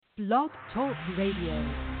Blog Talk Radio.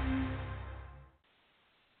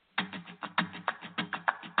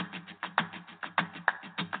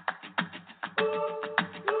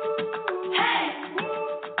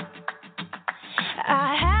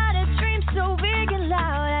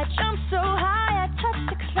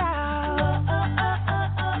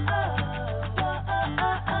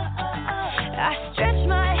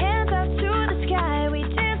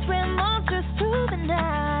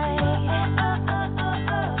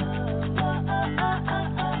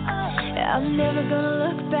 I'm never gonna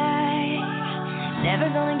look back, never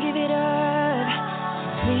gonna give it up.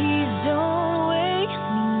 Please don't wake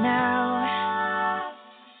me now.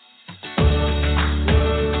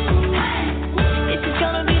 This is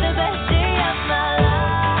gonna be the best day of my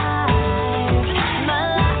life, my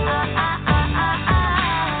life.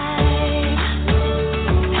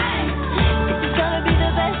 This is gonna be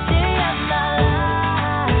the best day of my life,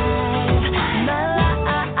 my life.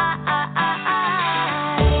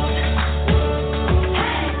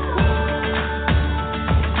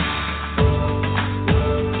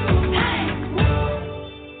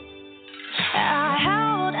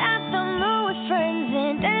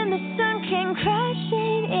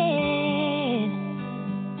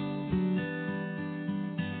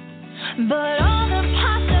 But all the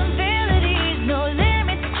possibilities, no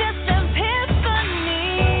limits, just epiphanies.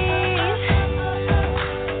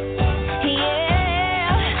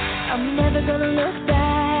 Yeah, I'm never gonna look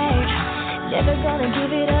back, never gonna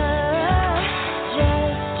give it up.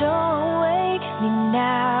 Just don't wake me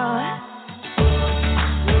now.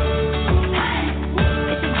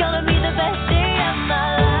 This is gonna be the best day of my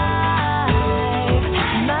life,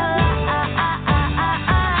 my life.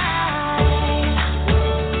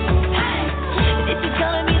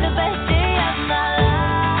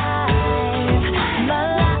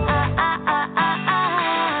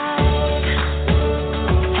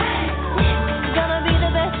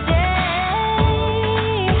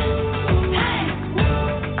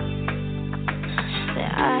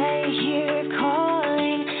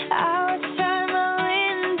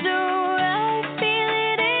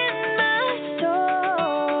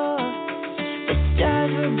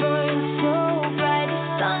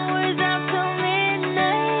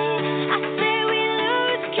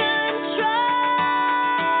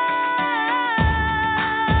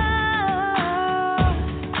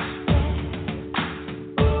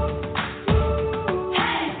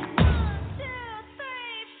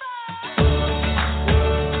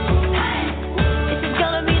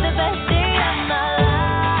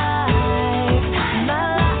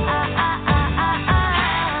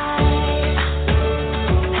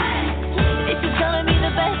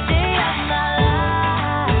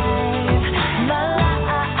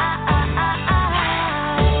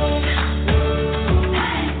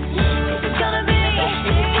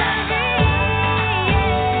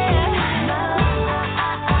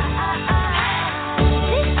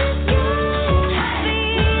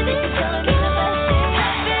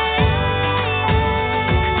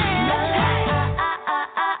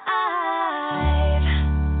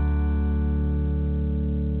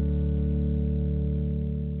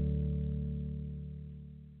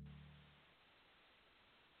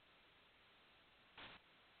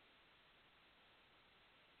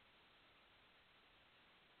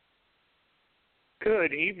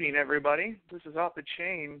 Good evening, everybody. This is Off the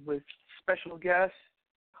Chain with special guest,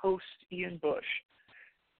 host Ian Bush.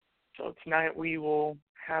 So tonight we will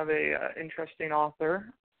have a interesting author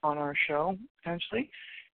on our show, potentially.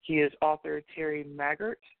 He is author Terry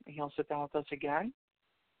Maggert, and he'll sit down with us again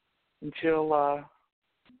until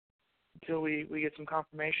we get some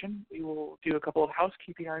confirmation. We will do a couple of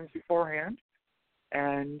housekeeping items beforehand,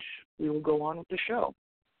 and we will go on with the show.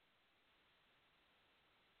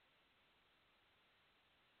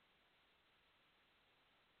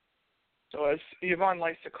 So as Yvonne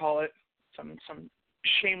likes to call it, some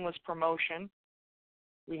shameless promotion.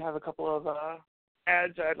 We have a couple of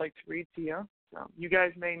ads I'd like to read to you. You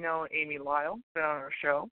guys may know Amy Lyle, been on our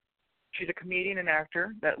show. She's a comedian and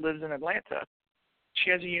actor that lives in Atlanta.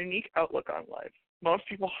 She has a unique outlook on life. Most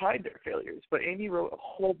people hide their failures, but Amy wrote a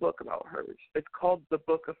whole book about hers. It's called The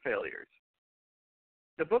Book of Failures.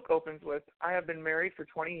 The book opens with, I have been married for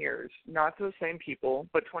 20 years, not to the same people,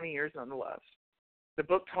 but 20 years nonetheless. The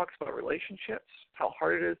book talks about relationships, how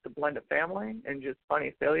hard it is to blend a family, and just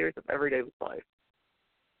funny failures of everyday life.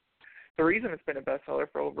 The reason it's been a bestseller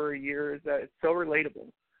for over a year is that it's so relatable.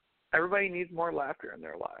 Everybody needs more laughter in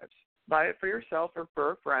their lives. Buy it for yourself or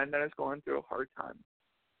for a friend that is going through a hard time.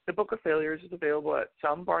 The Book of Failures is available at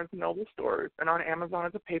some Barnes & Noble stores and on Amazon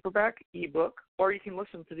as a paperback, ebook, or you can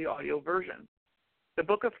listen to the audio version. The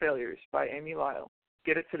Book of Failures by Amy Lyle.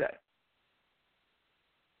 Get it today.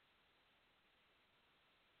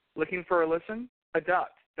 Looking for a listen?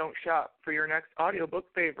 Adopt, don't shop for your next audiobook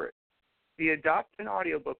favorite. The Adopt an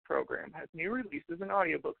Audiobook program has new releases and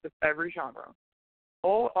audiobooks of every genre.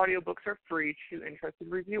 All audiobooks are free to interested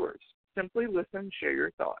reviewers. Simply listen, share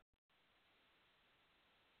your thoughts.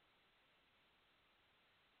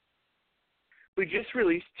 We just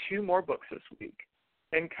released 2 more books this week.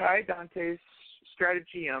 In Kai Dante's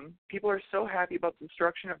Stratagem, people are so happy about the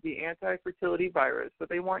destruction of the anti-fertility virus that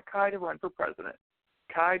they want Kai to run for president.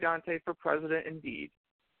 Kai Dante for president indeed.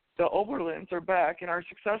 The Oberlins are back and are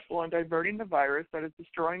successful in diverting the virus that is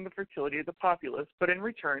destroying the fertility of the populace, but in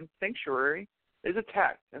return, Sanctuary is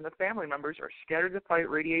attacked and the family members are scattered to fight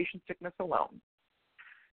radiation sickness alone.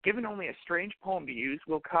 Given only a strange poem to use,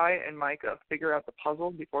 will Kai and Micah figure out the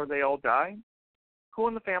puzzle before they all die? Who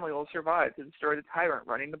in the family will survive to destroy the tyrant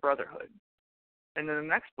running the Brotherhood? And in the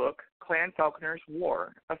next book, Clan Falconer's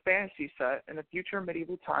War, a fantasy set in the future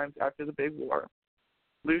medieval times after the Big War.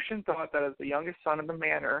 Lucian thought that as the youngest son of the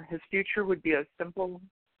manor, his future would be as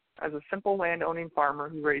a simple land-owning farmer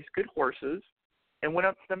who raised good horses and went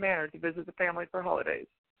up to the manor to visit the family for holidays.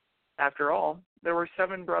 After all, there were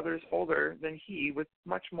 7 brothers older than he with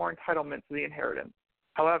much more entitlement to the inheritance.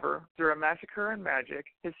 However, through a massacre and magic,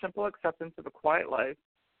 his simple acceptance of a quiet life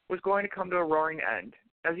was going to come to a roaring end,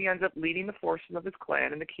 as he ends up leading the forces of his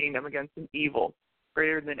clan and the kingdom against an evil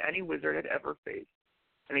greater than any wizard had ever faced,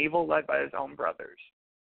 an evil led by his own brothers.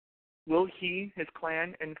 Will he, his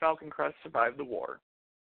clan, and Falcon Crest survive the war?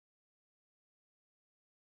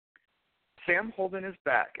 Sam Holden is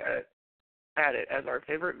back at it as our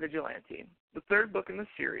favorite vigilante. The 3rd book in the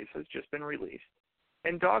series has just been released.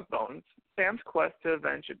 In Dog Bones, Sam's quest to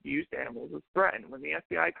avenge abused animals is threatened when the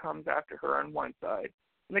FBI comes after her on one side,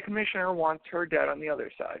 and the commissioner wants her dead on the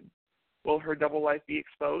other side. Will her double life be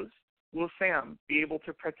exposed? Will Sam be able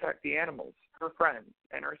to protect the animals, her friends,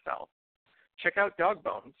 and herself? Check out Dog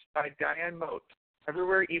Bones by Diane Moat,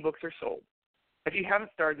 everywhere ebooks are sold. If you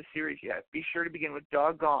haven't started the series yet, be sure to begin with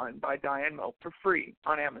Doggone by Diane Moat for free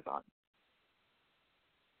on Amazon.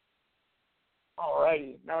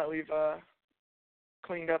 Alrighty, now that we've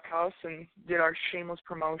cleaned up house and did our shameless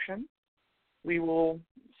promotion, we will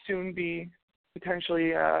soon be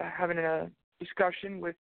potentially having a discussion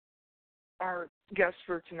with our guest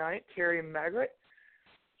for tonight, Terry Maggert.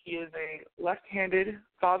 He is a left-handed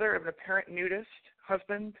father of an apparent nudist,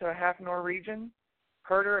 husband to a half-Norwegian,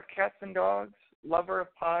 herder of cats and dogs, lover of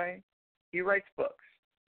pie. He writes books.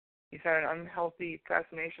 He's had an unhealthy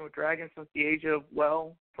fascination with dragons since the age of,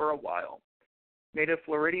 for a while. Native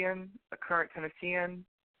Floridian, a current Tennessean,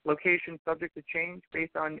 location subject to change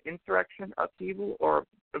based on insurrection, upheaval, or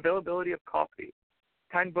availability of coffee.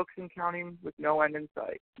 10 books and counting with no end in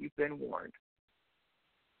sight. You've been warned.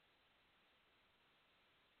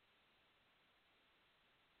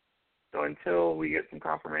 So until we get some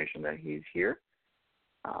confirmation that he's here,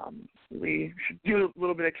 we should do a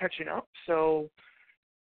little bit of catching up. So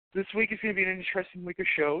this week is going to be an interesting week of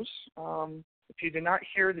shows. If you did not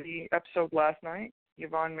hear the episode last night,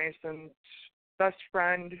 Yvonne Mason's best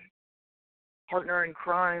friend, partner in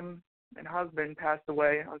crime, and husband passed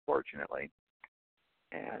away, unfortunately.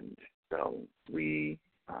 And so we,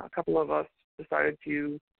 a couple of us, decided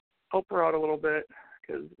to help her out a little bit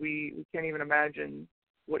because we can't even imagine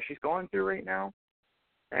what she's going through right now.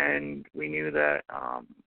 And we knew that,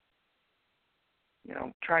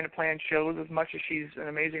 trying to plan shows, as much as she's an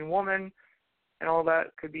amazing woman and all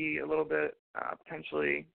that, could be a little bit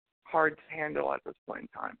potentially hard to handle at this point in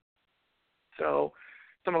time. So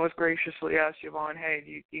some of us graciously asked Yvonne, hey,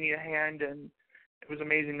 do you need a hand? And it was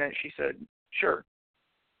amazing that she said, sure.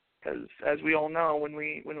 Because as we all know, when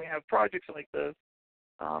we have projects like this,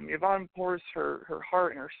 Yvonne pours her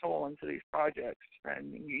heart and her soul into these projects,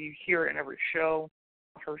 and you hear it in every show,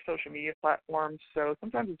 her social media platforms. So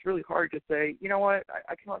sometimes it's really hard to say, you know what,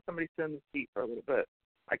 I can let somebody sit in the seat for a little bit.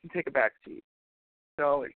 I can take a back seat.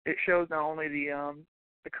 So it shows not only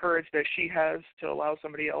the courage that she has to allow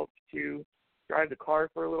somebody else to drive the car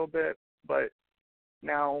for a little bit, but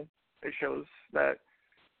now it shows that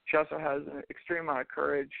she also has an extreme amount of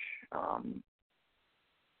courage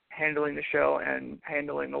handling the show and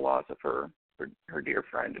handling the loss of her dear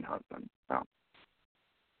friend and husband. So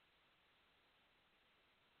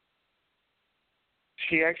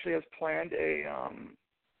she actually has planned a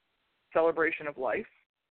celebration of life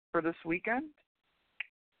for this weekend.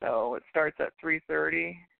 So it starts at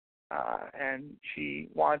 3:30, and she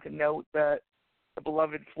wanted to note that the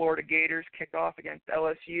beloved Florida Gators kick off against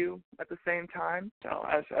LSU at the same time. So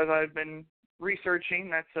as I've been researching,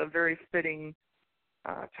 that's a very fitting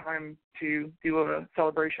time to do a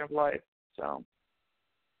celebration of life. So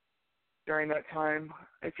during that time,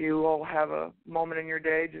 if you all have a moment in your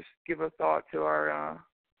day, just give a thought to our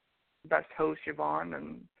best host, Yvonne,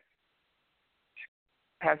 and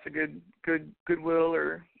pass a goodwill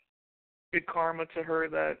or good karma to her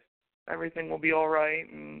that everything will be all right,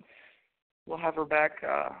 and we'll have her back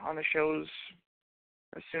on the shows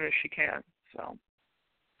as soon as she can. So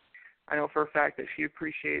I know for a fact that she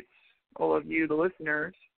appreciates all of you, the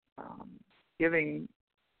listeners, giving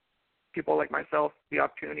people like myself the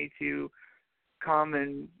opportunity to come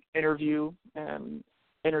and interview and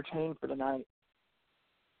entertain for the night.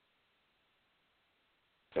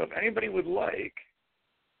 So if anybody would like,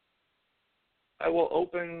 I will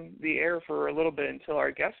open the air for a little bit until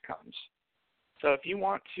our guest comes. So if you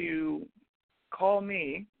want to call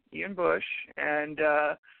me, Ian Bush, and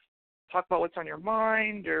talk about what's on your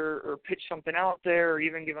mind or pitch something out there or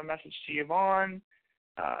even give a message to Yvonne,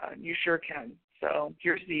 you sure can. So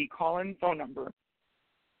here's the call-in phone number.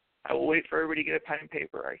 I will wait for everybody to get a pen and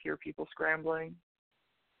paper. I hear people scrambling.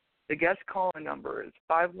 The guest call-in number is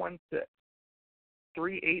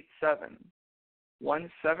 516-387-1756.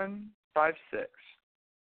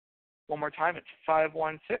 One more time, it's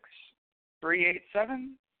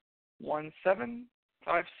 516-387-1756.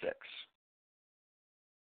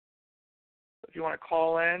 If you want to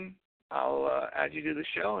call in, I'll add you to the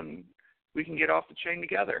show and we can get off the chain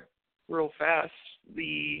together real fast.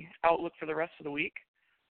 The outlook for the rest of the week: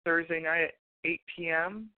 Thursday night at 8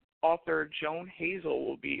 p.m., author Joan Hazel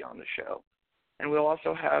will be on the show. And we'll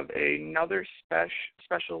also have another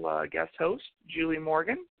special guest host, Julie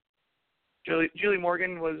Morgan. Julie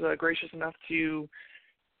Morgan was gracious enough to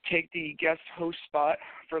take the guest host spot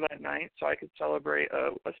for that night so I could celebrate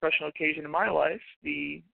a special occasion in my life,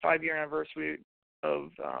 the 5-year anniversary of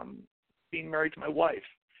being married to my wife.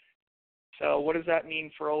 So what does that mean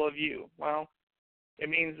for all of you? Well, it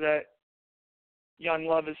means that young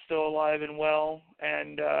love is still alive and well,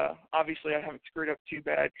 and obviously I haven't screwed up too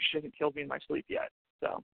bad because she hasn't killed me in my sleep yet.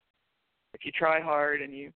 So if you try hard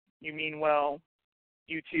and you mean well,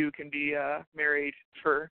 you too can be married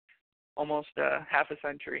for almost half a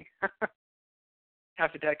century,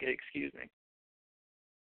 half a decade, excuse me.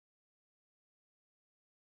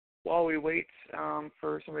 While we wait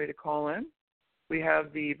for somebody to call in, we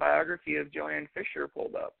have the biography of Joanne Fisher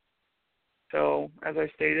pulled up. So, as I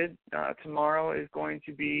stated, tomorrow is going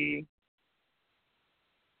to be,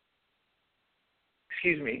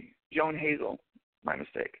 Joan Hazel, my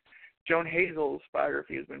mistake. Joan Hazel's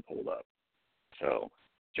biography has been pulled up. So,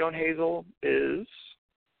 Joan Hazel is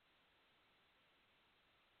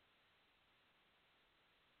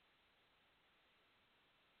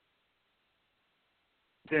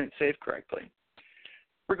didn't save correctly.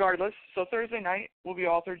 Regardless, so Thursday night will be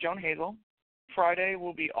author Joan Hazel. Friday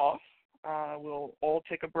will be off. We'll all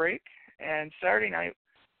take a break. And Saturday night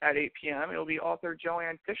at 8 p.m., it will be author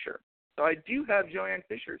Joanne Fisher. So I do have Joanne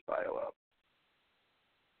Fisher's bio up.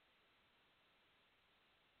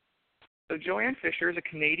 So Joanne Fisher is a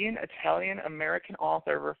Canadian-Italian-American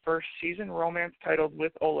author of her first season romance titled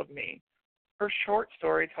With All of Me. Her short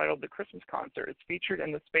story titled The Christmas Concert is featured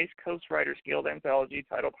in the Space Coast Writers Guild anthology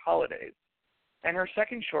titled Holidays. And her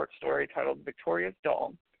second short story titled Victoria's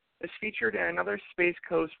Doll is featured in another Space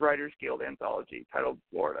Coast Writers Guild anthology titled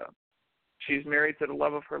Florida. She's married to the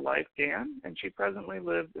love of her life, Dan, and she presently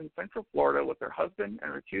lives in Central Florida with her husband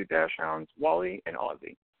and her 2 dachshunds, Wally and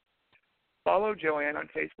Ozzy. Follow Joanne on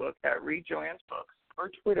Facebook at Read Joanne's Books, or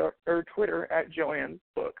Twitter at Joanne's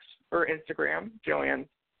Books, or Instagram,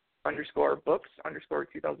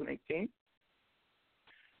 Joanne's_books_2018,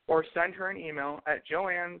 or send her an email at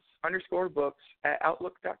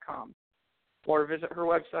joannes_books@outlook.com, or visit her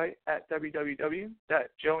website at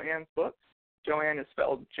www.joannesbooks. Joanne is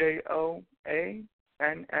spelled Joannes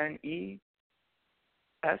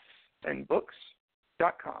and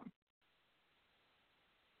books.com.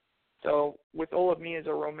 So, With All of Me is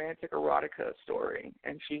a romantic erotica story,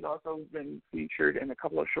 and she's also been featured in a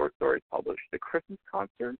couple of short stories published. The Christmas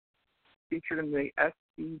Concert, featured in the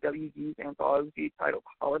SCWG's anthology titled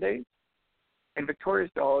Holidays, and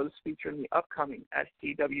Victoria's Doll is featured in the upcoming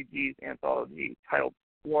SCWG's anthology titled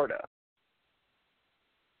Florida.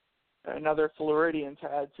 Another Floridian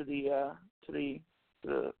to add to the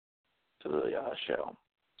show.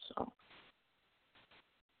 So,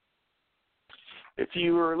 if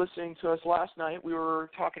you were listening to us last night, we were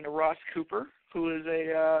talking to Ross Cooper, who is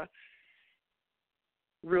a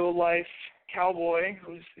real-life cowboy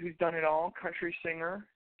who's done it all, country singer.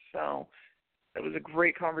 So it was a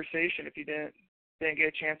great conversation. If you didn't get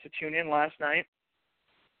a chance to tune in last night,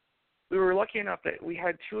 we were lucky enough that we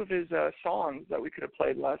had 2 of his songs that we could have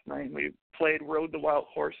played last night. We played Rode the Wild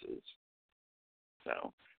Horses.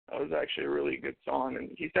 So That was actually a really good song,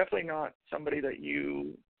 and he's definitely not somebody that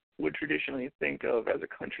you would traditionally think of as a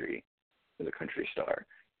country star.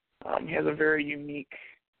 He has a very unique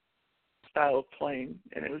style of playing,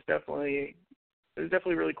 and it was definitely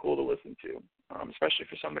really cool to listen to, especially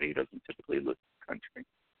for somebody who doesn't typically listen to country.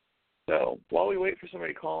 So while we wait for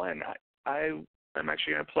somebody to call in, I'm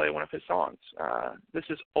actually going to play one of his songs. This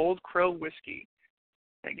is Old Crow Whiskey.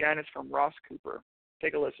 Again, it's from Ross Cooper.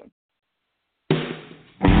 Take a listen.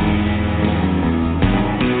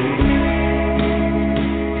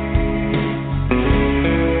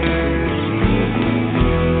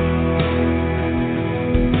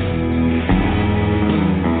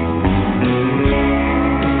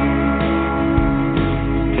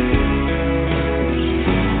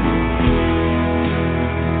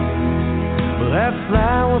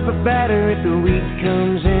 Batter if the wheat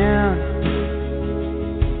comes in,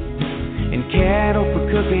 and cattle for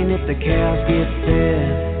cooking if the cows get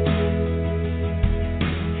fed,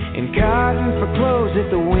 and cotton for clothes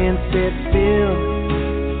if the wind sets still,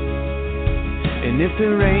 and if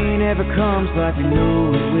the rain ever comes like we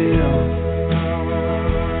know it will.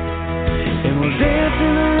 And we'll dance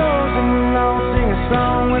in the roads and we'll all sing a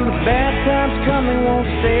song when the bad times coming won't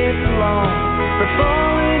stay for long. For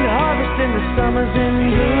falling harvest in the summers in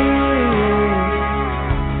bloom.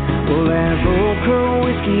 We'll have Old Crow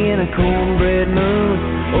whiskey and a cornbread moon.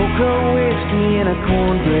 Old Crow whiskey and a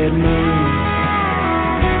cornbread moon.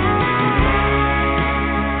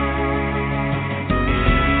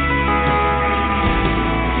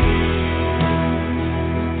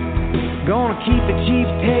 Gonna keep a cheap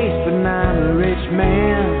taste, but not a rich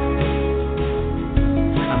man.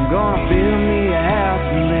 I'm gonna build me a house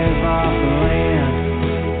and live off the land,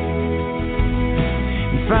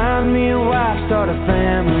 and find me a wife, start a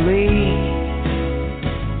family.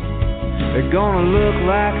 They're gonna look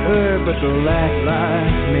like her, but they'll act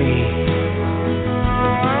like me.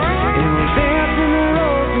 And we'll dance in the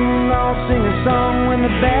roads and we'll all sing a song when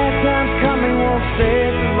the bad times coming won't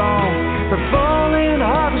stay for long. For falling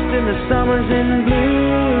harvest in the summers in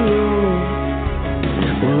bloom.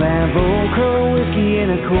 We'll have Old Crow whiskey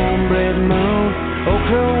and a cornbread moon. Old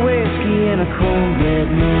Crow whiskey and a cornbread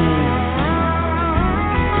moon.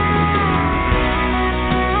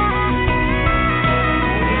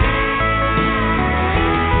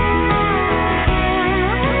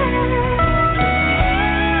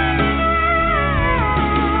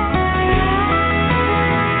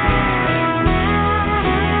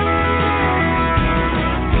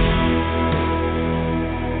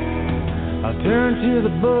 Turn to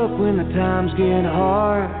the book when the times get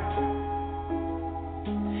hard,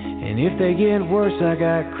 and if they get worse, I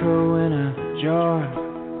got crow in a jar.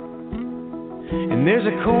 And there's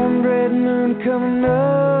a cornbread moon coming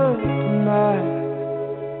up tonight.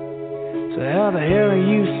 So how the hell are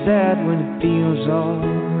you sad when it feels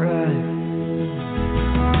alright?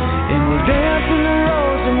 And we'll dance in the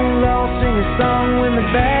roads and we'll all sing a song when the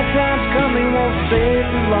bad times coming won't stay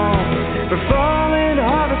for long. For falling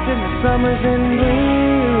harvest in the summers in bloom.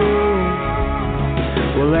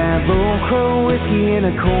 We'll have Old Crow whiskey and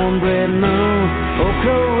a cornbread moon. Old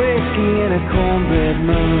Crow whiskey and a cornbread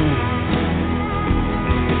moon.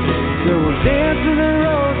 So we'll dance to the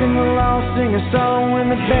roads and we'll all sing a song when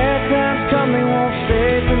the bad times coming won't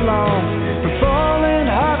stay for long. For falling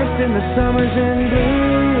harvest in the summers in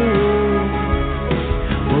bloom.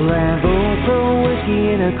 We'll have Old Crow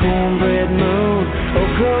whiskey and a cornbread moon.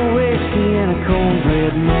 Old Crow whiskey and a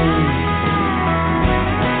cornbread moon.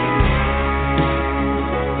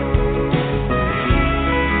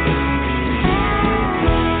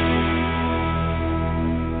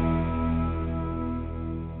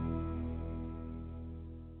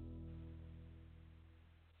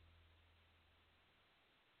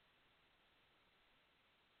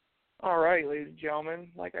 All right, ladies and gentlemen,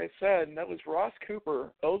 like I said, that was Ross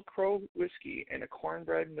Cooper, Old Crow Whiskey and a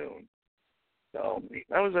Cornbread Moon. So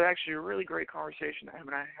that was actually a really great conversation that him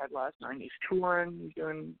and I had last night. He's touring, he's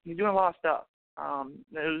doing a lot of stuff.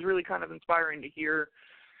 It was really kind of inspiring to hear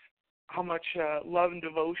how much love and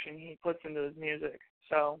devotion he puts into his music.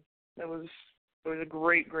 So it was a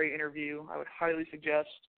great interview. I would highly suggest,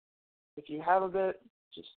 if you have a bit,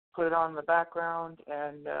 just put it on in the background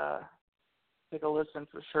and take a listen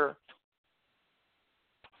for sure.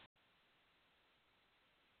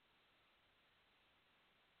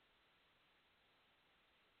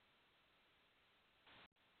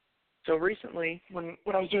 So recently, when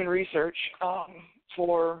I was doing research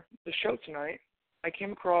for the show tonight, I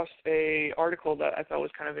came across an article that I thought was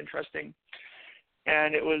kind of interesting,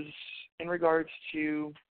 and it was in regards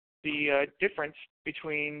to the difference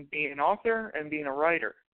between being an author and being a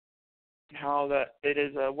writer. how that it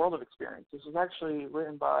is a world of experience. This was actually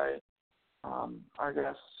written by our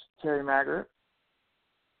guest, Terry Maggert,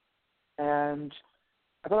 and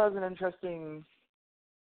I thought that was an interesting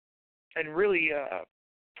and really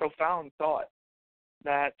profound thought,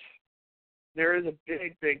 that there is a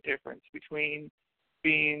big, big difference between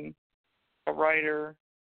being a writer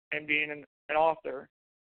and being an author.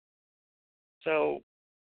 So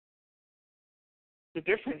the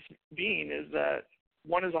difference being is that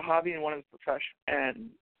one is a hobby and one is a profession. And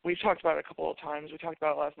we've talked about it a couple of times. We talked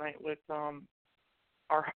about it last night with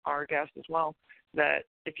our guest as well, that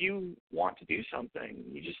if you want to do something,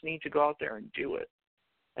 you just need to go out there and do it.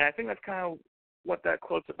 And I think that's kind of what that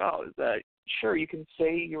quote's about, is that, sure, you can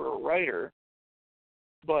say you're a writer,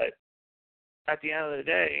 but at the end of the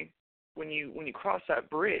day, when you cross that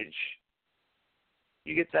bridge,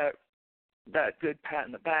 you get that good pat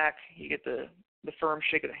in the back, you get the firm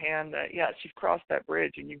shake of the hand that, yes, you've crossed that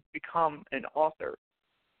bridge and you've become an author.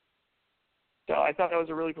 So I thought that was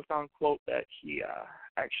a really profound quote that he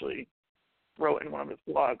actually wrote in one of his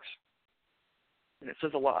blogs. And it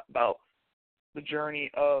says a lot about the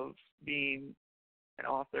journey of being an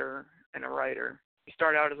author and a writer. You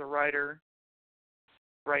start out as a writer,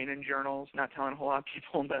 writing in journals, not telling a whole lot of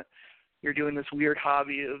people that you're doing this weird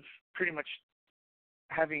hobby of pretty much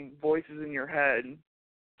having voices in your head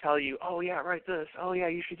tell you, oh, yeah, write this. Oh, yeah,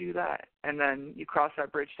 you should do that. And then you cross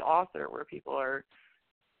that bridge to author, where people are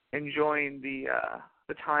enjoying the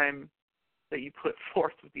time that you put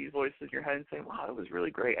forth with these voices in your head and saying, wow, that was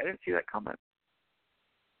really great. I didn't see that coming.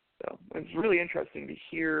 So it's really interesting to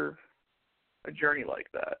hear a journey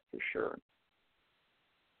like that, for sure.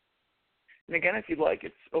 And again, if you'd like,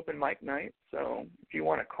 it's open mic night. So if you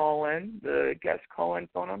want to call in, the guest call-in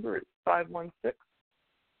phone number is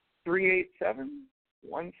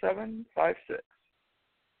 516-387-1756.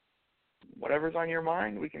 Whatever's on your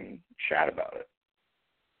mind, we can chat about it.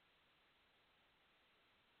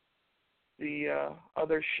 The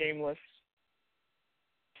other shameless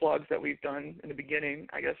plugs that we've done in the beginning,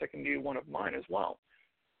 I guess I can do one of mine as well.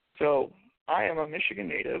 So I am a Michigan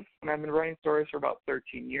native, and I've been writing stories for about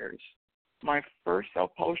 13 years. My first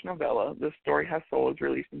self-published novella, This Story Has Soul, was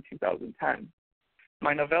released in 2010.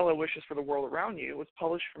 My novella, Wishes for the World Around You, was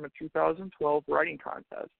published from a 2012 writing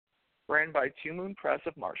contest ran by Two Moon Press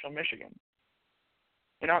of Marshall, Michigan.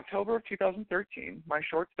 In October of 2013, my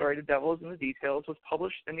short story, The Devil Is in the Details, was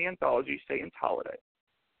published in the anthology Satan's Holiday.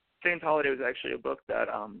 Satan's Holiday was actually a book that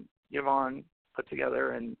Yvonne put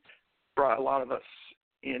together and brought a lot of us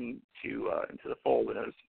into the fold, and it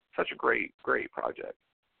was such a great, great project.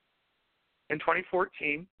 In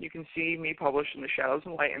 2014, you can see me published in the Shadows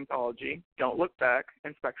and Light anthology, Don't Look Back,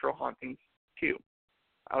 and Spectral Hauntings 2.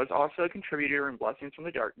 I was also a contributor in Blessings from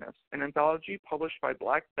the Darkness, an anthology published by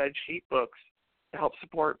Black Bed Sheet Books to help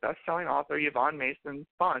support best-selling author Yvonne Mason's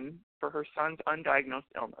fund for her son's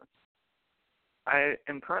undiagnosed illness. I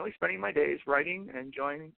am currently spending my days writing and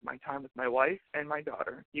enjoying my time with my wife and my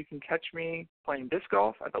daughter. You can catch me playing disc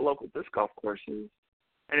golf at the local disc golf courses.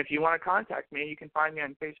 And if you want to contact me, you can find me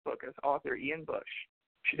on Facebook as author Ian Bush.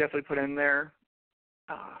 Should definitely put in there.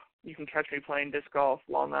 You can catch me playing disc golf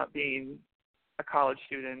while not being a college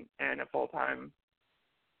student and a full-time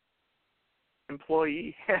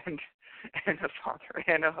employee and a father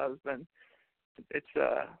and a husband. It's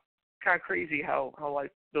kind of crazy how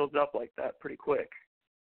life builds up like that pretty quick.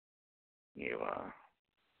 You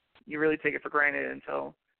really take it for granted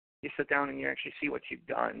until you sit down and you actually see what you've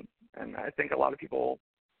done. And I think a lot of people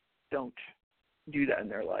don't do that in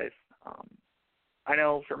their life. I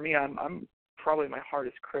know for me, I'm probably my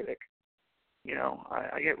hardest critic. You know,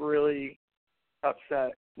 I get really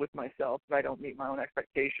upset with myself if I don't meet my own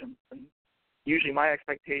expectations. And usually my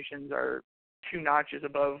expectations are 2 notches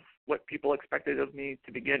above what people expected of me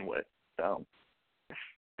to begin with. So if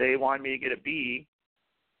they wanted me to get a B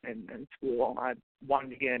in school, I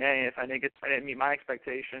wanted to get an A if I didn't meet my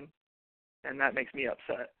expectation, and that makes me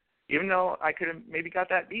upset. Even though I could have maybe got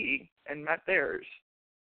that B and met theirs,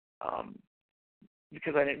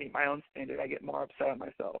 because I didn't meet my own standard, I get more upset at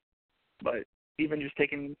myself. But even just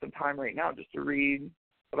taking some time right now just to read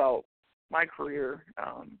about my career,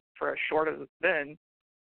 for as short as it's been,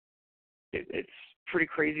 it's pretty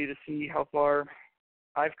crazy to see how far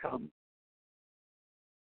I've come.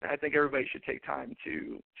 I think everybody should take time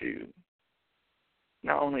to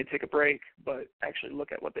not only take a break, but actually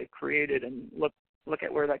look at what they've created and look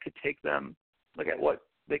at where that could take them, look at what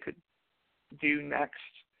they could do next.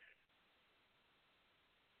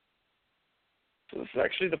 So this is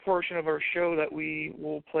actually the portion of our show that we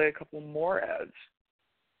will play a couple more ads,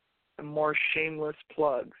 some more shameless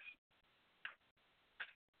plugs.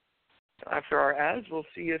 After our ads, we'll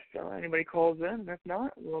see if anybody calls in. And if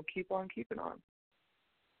not, we'll keep on keeping on.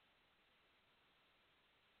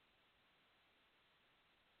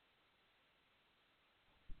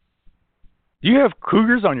 Do you have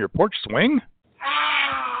cougars on your porch swing?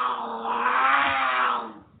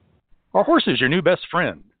 Are horses your new best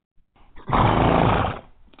friend?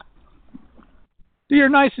 Do your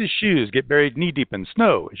nicest shoes get buried knee-deep in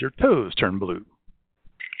snow as your toes turn blue?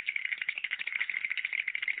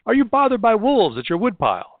 Are you bothered by wolves at your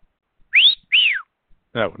woodpile?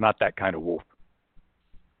 No, not that kind of wolf.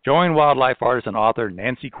 Join wildlife artist and author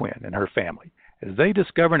Nancy Quinn and her family as they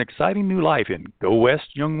discover an exciting new life in Go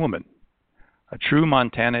West, Young Woman, a true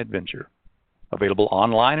Montana adventure. Available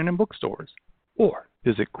online and in bookstores. Or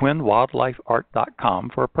visit QuinnWildlifeArt.com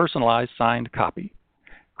for a personalized signed copy.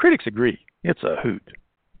 Critics agree, it's a hoot.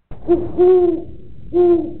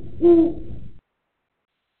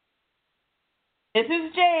 This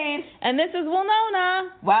is Jade. And this is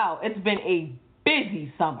Winona. Wow, it's been a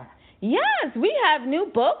busy summer. Yes, we have new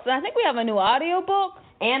books. I think we have a new audio book.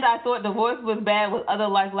 And I thought Divorce Was Bad with Other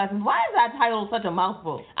Life Lessons. Why is that title such a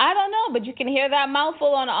mouthful? I don't know, but you can hear that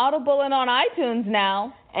mouthful on Audible and on iTunes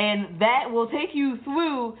now. And that will take you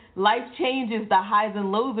through life changes, the highs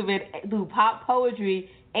and lows of it, through pop poetry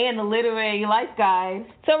and the literary life guides.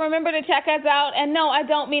 So remember to check us out. And no, I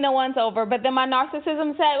don't mean a once over, but then my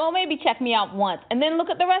narcissism said, well, maybe check me out once. And then look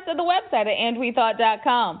at the rest of the website at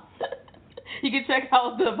andwethought.com. You can check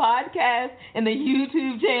out the podcast and the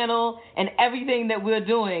YouTube channel and everything that we're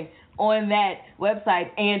doing on that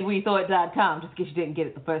website, andwethought.com, just in case you didn't get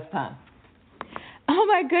it the first time. Oh,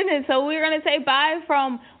 my goodness. So we're going to say bye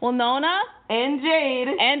from Winona and Jade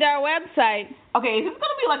and our website. Okay, is this going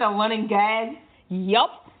to be like a running gag?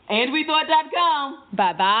 Yup. andwethought.com.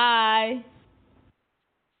 Bye-bye.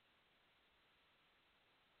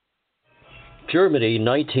 Germany,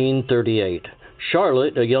 1938.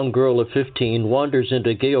 Charlotte, a young girl of 15, wanders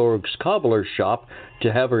into Georg's cobbler's shop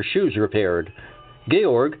to have her shoes repaired.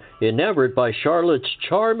 Georg, enamored by Charlotte's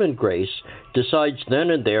charm and grace, decides then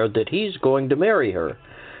and there that he's going to marry her.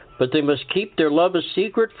 But they must keep their love a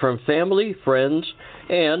secret from family, friends,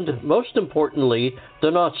 and, most importantly, the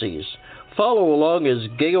Nazis. Follow along as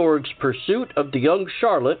Georg's pursuit of the young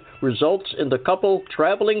Charlotte results in the couple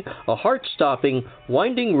traveling a heart-stopping,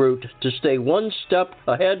 winding route to stay one step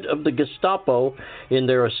ahead of the Gestapo in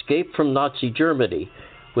their escape from Nazi Germany,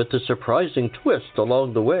 with a surprising twist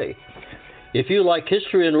along the way. If you like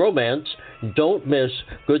history and romance, don't miss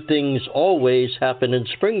Good Things Always Happen in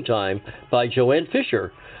Springtime by Joanne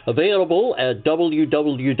Fisher, available at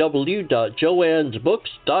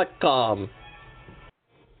www.joannesbooks.com.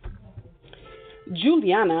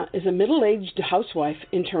 Juliana is a middle-aged housewife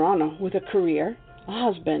in Toronto with a career, a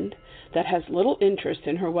husband that has little interest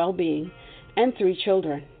in her well-being, and 3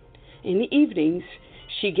 children. In the evenings,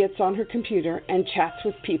 she gets on her computer and chats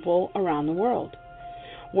with people around the world.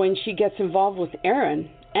 When she gets involved with Aaron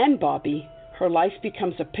and Bobby, her life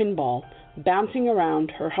becomes a pinball, bouncing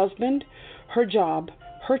around her husband, her job,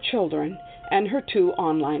 her children, and her 2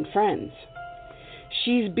 online friends.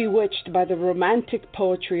 She's bewitched by the romantic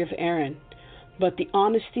poetry of Aaron, but the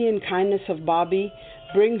honesty and kindness of Bobby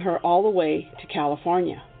bring her all the way to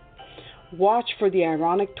California. Watch for the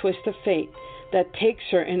ironic twist of fate that takes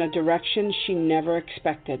her in a direction she never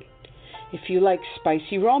expected. If you like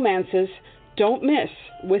spicy romances, don't miss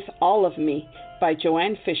With All of Me by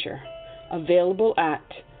Joanne Fisher, available at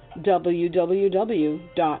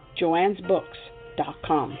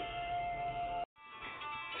www.joannesbooks.com.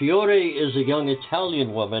 Fiore is a young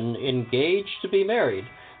Italian woman engaged to be married,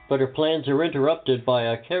 but her plans are interrupted by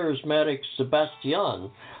a charismatic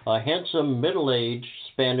Sebastian, a handsome middle-aged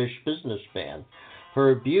Spanish businessman.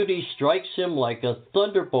 Her beauty strikes him like a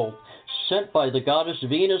thunderbolt sent by the goddess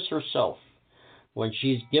Venus herself. When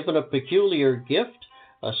she's given a peculiar gift,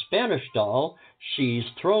 a Spanish doll, she's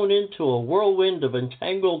thrown into a whirlwind of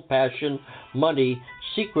entangled passion, money,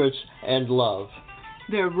 secrets, and love.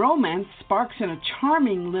 Their romance sparks in a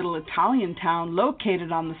charming little Italian town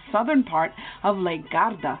located on the southern part of Lake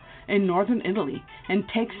Garda in northern Italy and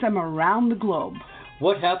takes them around the globe.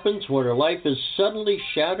 What happens when her life is suddenly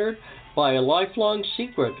shattered by a lifelong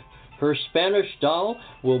secret? Her Spanish doll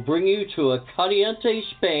will bring you to a caliente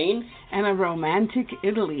Spain and a romantic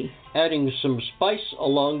Italy, adding some spice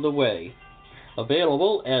along the way.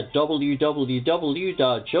 Available at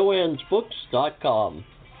www.joannesbooks.com.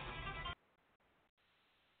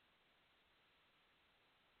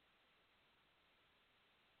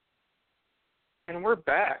 And we're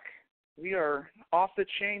back. We are off the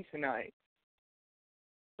chain tonight.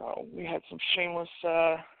 So we had some shameless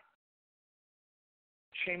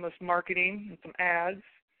marketing and some ads.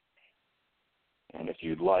 And if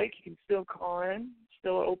you'd like, you can still call in.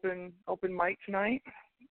 Still open mic tonight.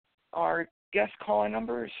 Our guest call-in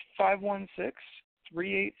number is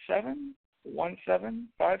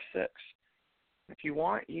 516-387-1756. If you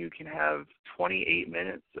want, you can have 28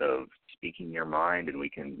 minutes of speaking your mind, and we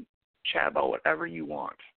can chat about whatever you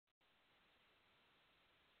want.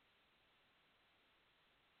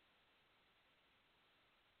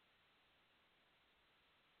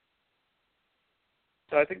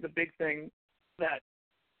 So I think the big thing that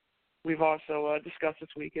we've also discussed this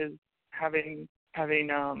week is having a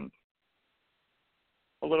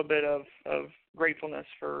little bit of gratefulness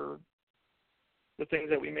for the things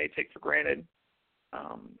that we may take for granted.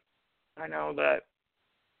 I know that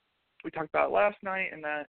we talked about it last night, and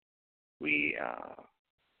that we,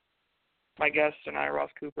 my guest and I,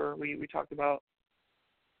 Ross Cooper, we talked about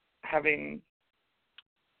having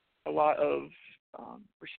a lot of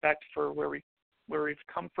respect for where we've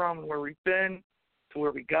come from and where we've been to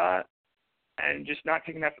where we got, and just not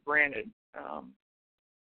taking that for granted.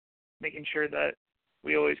 Making sure that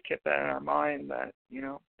we always kept that in our mind, that, you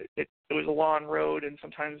know, it was a long road, and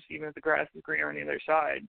sometimes even if the grass is greener on the other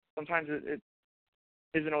side, sometimes it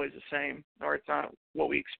isn't always the same, or it's not what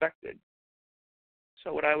we expected.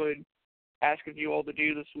 So what I would ask of you all to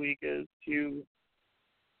do this week is to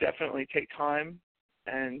definitely take time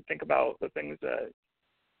and think about the things that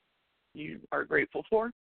you are grateful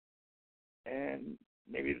for, and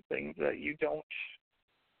maybe the things that you don't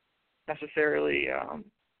necessarily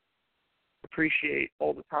appreciate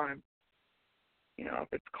all the time. You know,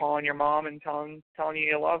 if it's calling your mom and telling you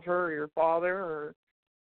you love her, or your father, or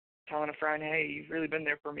telling a friend, hey, you've really been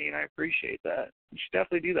there for me and I appreciate that. You should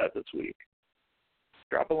definitely do that this week.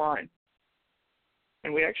 Drop a line.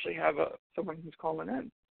 And we actually have someone who's calling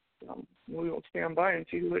in. So we will stand by and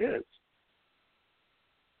see who it is.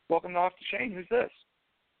 Welcome to Off the Chain. Who's this?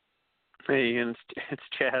 Hey, Ian, it's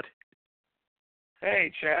Chad.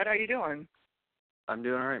 Hey, Chad, how you doing? I'm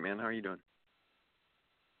doing all right, man. How are you doing?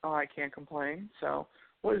 Oh, I can't complain. So,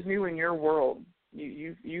 what is new in your world?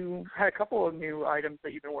 You had a couple of new items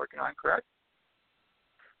that you've been working on, correct?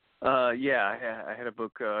 Yeah, I had a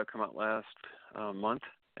book come out last month,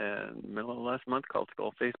 and middle of last month, called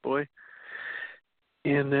Skullface Boy.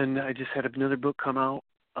 And then I just had another book come out,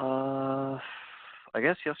 I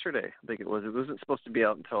guess yesterday, I think it was. It wasn't supposed to be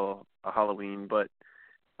out until Halloween, but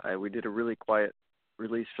we did a really quiet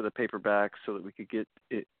release for the paperback so that we could get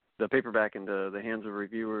the paperback into the hands of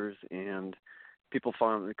reviewers, and a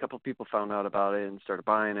couple of people found out about it and started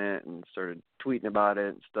buying it and started tweeting about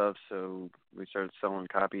it and stuff. So we started selling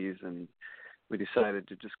copies, and we decided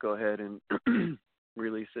to just go ahead and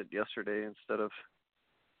release it yesterday instead of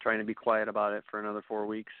trying to be quiet about it for another 4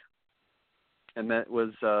 weeks. And that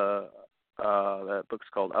was that book's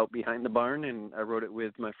called Out Behind the Barn, and I wrote it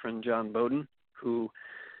with my friend John Bowden, who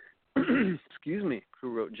who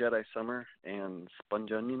wrote Jedi Summer and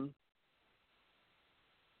Sponge Onion.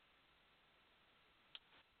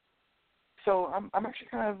 So I'm actually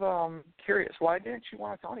kind of curious. Why didn't you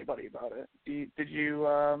want to tell anybody about it? Did you?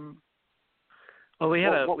 Well, we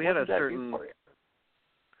had a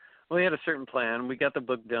certain plan. We got the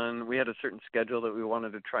book done. We had a certain schedule that we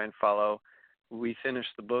wanted to try and follow. We finished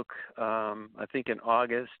the book, I think, in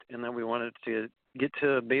August, and then we wanted to get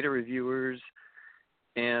to beta reviewers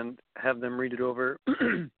and have them read it over.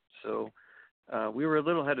 So we were a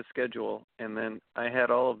little ahead of schedule, and then I had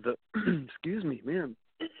all of the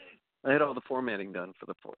I had all the formatting done for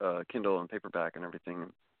the Kindle and paperback and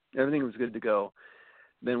everything. Everything was good to go.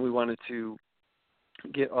 Then we wanted to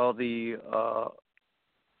get all the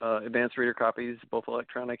advanced reader copies, both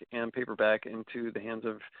electronic and paperback, into the hands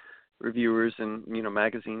of reviewers and, you know,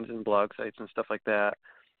 magazines and blog sites and stuff like that.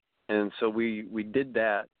 And so we did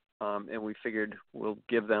that, and we figured we'll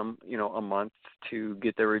give them, you know, a month to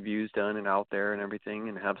get their reviews done and out there and everything,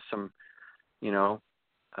 and have some, you know,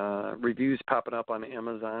 reviews popping up on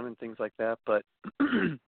Amazon and things like that. But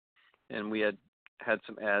and we had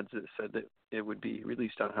some ads that said that it would be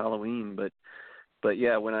released on Halloween. But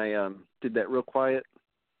yeah, when I did that real quiet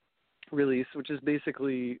release, which is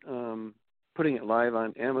basically putting it live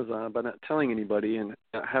on Amazon but not telling anybody and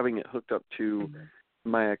not having it hooked up to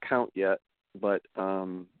my account yet. But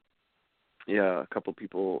yeah, a couple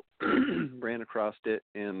people ran across it,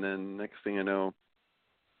 and then next thing I know,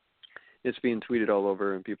 it's being tweeted all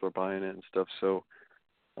over and people are buying it and stuff. So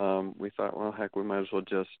we thought, well, heck, we might as well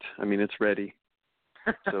it's ready.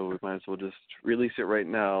 So we might as well just release it right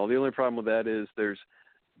now. The only problem with that is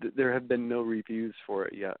there have been no reviews for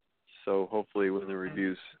it yet. So hopefully when the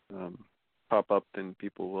reviews pop up, then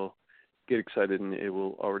people will get excited and it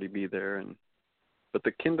will already be there. But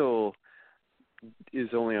the Kindle is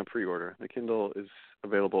only on pre-order. The Kindle is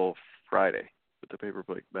available Friday, but the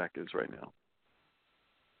paperback is right now.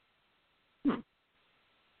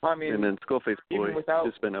 I mean, and then Skullface Boy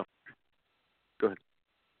has been up. Go ahead.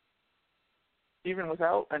 Even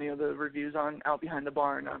without any of the reviews on Out Behind the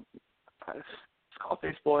Barn,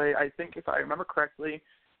 Skullface Boy, I think if I remember correctly,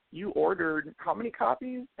 you ordered how many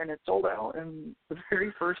copies and it sold out in the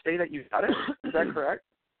very first day that you got it? Is that correct?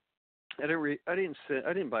 I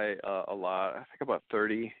didn't buy a lot. I think about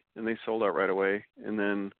 30, and they sold out right away. And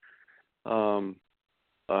then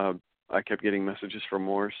I kept getting messages for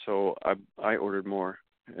more, so I ordered more,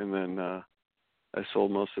 and then I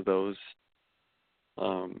sold most of those.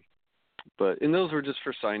 And those were just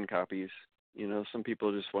for signed copies. You know, some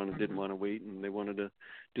people just didn't want to wait, and they wanted to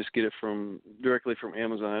just get it directly from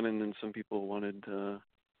Amazon, and then some people wanted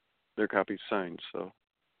their copies signed. So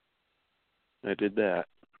I did that,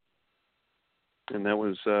 and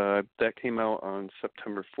that came out on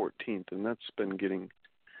September 14th, and that's been getting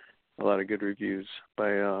a lot of good reviews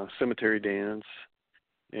by Cemetery Dance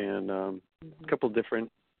and a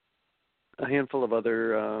handful of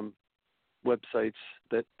other websites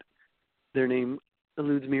that their name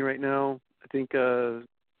eludes me right now. I think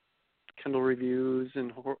Kindle Reviews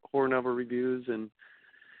and Horror Novel Reviews and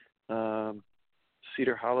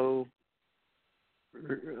Cedar Hollow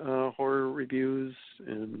Horror Reviews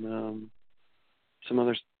and some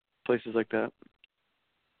other places like that.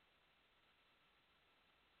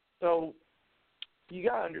 So you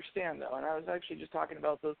got to understand, though, and I was actually just talking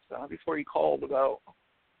about this before you called about,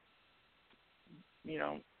 you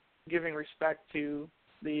know, giving respect to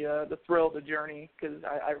the thrill of the journey, because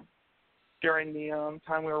I during the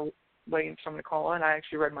time we were waiting for someone to call in, I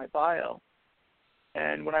actually read my bio.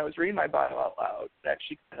 And when I was reading my bio out loud, it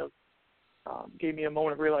actually kind of gave me a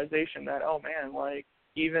moment of realization that, oh, man, like,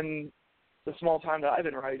 even the small time that I've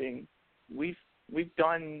been writing, we've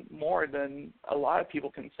done more than a lot of people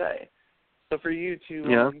can say. So for you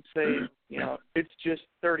to say, you know, it's just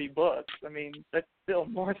 30 books, I mean, that's still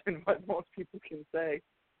more than what most people can say.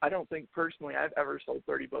 I don't think personally I've ever sold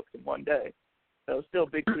 30 books in one day. So still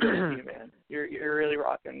big kudos to you, man. You're really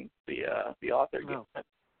rocking the author game.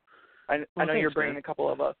 I know you're bringing a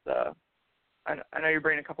couple of us. I know you're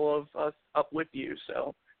bringing a couple of us up with you.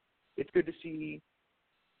 So it's good to see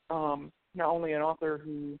not only an author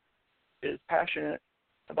who is passionate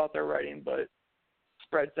about their writing, but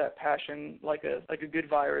spreads that passion like a good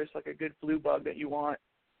virus, like a good flu bug that you want,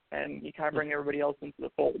 and you kind of bring everybody else into the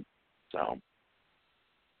fold. So.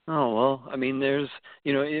 Oh, well, I mean, there's,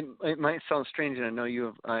 you know, it might sound strange, and I know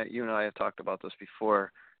you and I have talked about this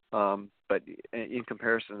before, but in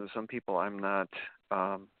comparison to some people, I'm not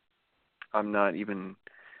even,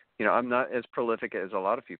 you know, I'm not as prolific as a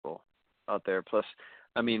lot of people out there. Plus,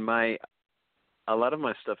 I mean, a lot of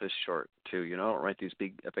my stuff is short too. You know, I don't write these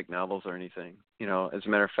big epic novels or anything. You know, as a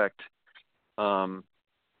matter of fact,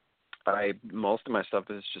 most of my stuff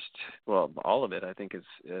is just, well, all of it I think is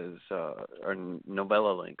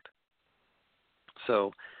novella length.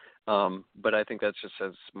 So, but I think that just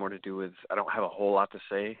has more to do with I don't have a whole lot to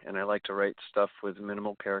say, and I like to write stuff with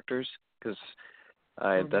minimal characters because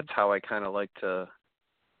that's how I kind of like to.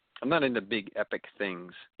 I'm not into big epic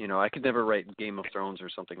things. You know, I could never write Game of Thrones or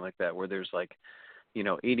something like that where there's like, you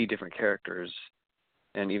know, 80 different characters,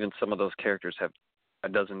 and even some of those characters have a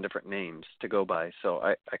dozen different names to go by. So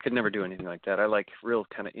I could never do anything like that. I like real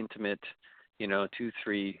kind of intimate, you know, 2,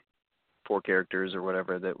 3, 4 characters or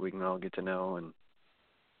whatever that we can all get to know. And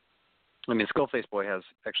I mean, Skullface Boy has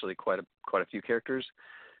actually quite a few characters,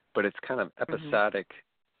 but it's kind of episodic.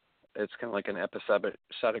 It's kind of like an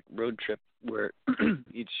episodic road trip where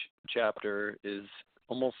each chapter is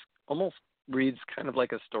almost reads kind of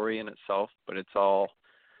like a story in itself, but it all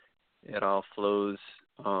flows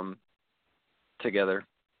together.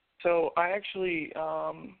 So I actually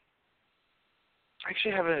have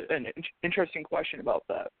an interesting question about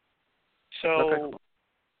that. So okay.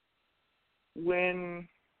 when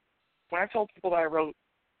I told people that I wrote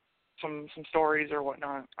some stories or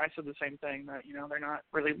whatnot, I said the same thing, that, you know, they're not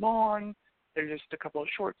really long, they're just a couple of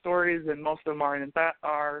short stories, and most of them are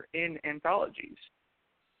in anthologies.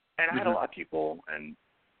 And I had a lot of people, and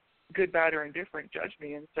good, bad, or indifferent, judge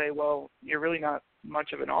me and say, well, you're really not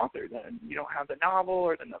much of an author then. You don't have the novel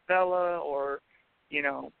or the novella, or, you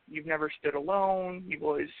know, you've never stood alone. You've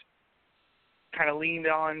always kind of leaned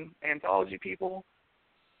on anthology people.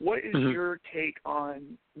 What is your take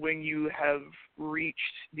on when you have reached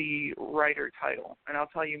the writer title? And I'll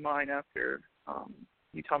tell you mine after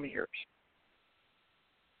you tell me yours.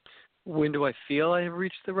 When do I feel I have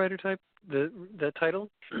reached the writer type, the title?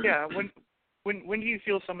 Yeah, when do you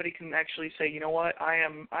feel somebody can actually say, you know what, I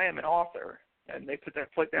am an author, and they put their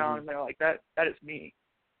foot down and they're like, that is me.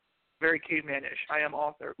 Very cavemanish. I am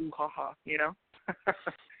author. Ooh, ha, ha, you know?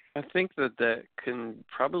 I think that can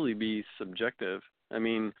probably be subjective. I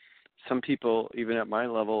mean, some people, even at my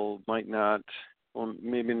level, might not, well,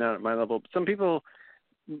 maybe not at my level, but some people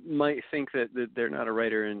might think that they're not a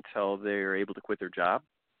writer until they're able to quit their job,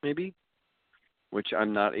 maybe, which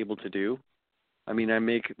I'm not able to do. I mean, I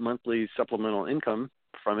make monthly supplemental income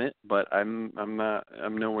from it, but I'm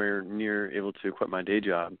nowhere near able to quit my day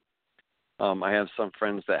job. I have some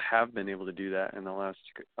friends that have been able to do that in the last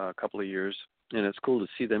couple of years, and it's cool to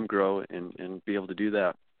see them grow and be able to do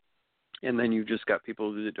that. And then you've just got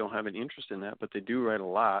people that don't have any interest in that, but they do write a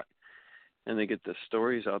lot, and they get the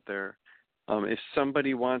stories out there. If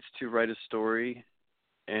somebody wants to write a story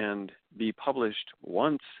and be published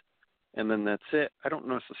once, and then that's it, I don't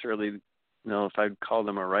necessarily know if I'd call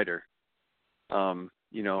them a writer.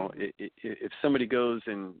 You know, if somebody goes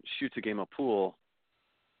and shoots a game of pool,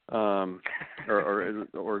 or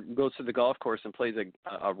goes to the golf course and plays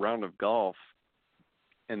a round of golf,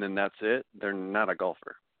 and then that's it, they're not a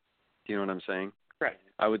golfer. Do you know what I'm saying? Right.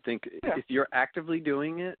 I would think if you're actively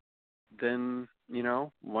doing it, then, you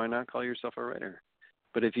know, why not call yourself a writer?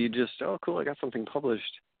 But if you just, oh, cool, I got something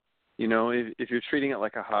published, you know, if you're treating it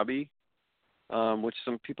like a hobby, which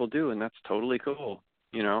some people do, and that's totally cool,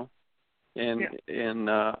 you know. And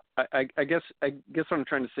I guess what I'm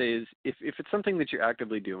trying to say is if it's something that you're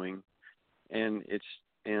actively doing, and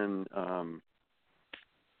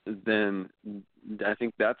then I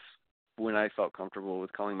think that's when I felt comfortable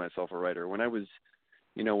with calling myself a writer. When I was,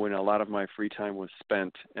 you know, when a lot of my free time was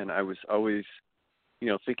spent, and I was always, you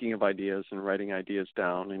know, thinking of ideas and writing ideas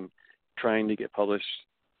down and trying to get published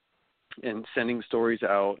and sending stories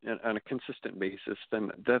out on a consistent basis,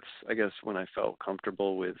 then that's, I guess, when I felt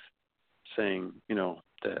comfortable with saying, you know,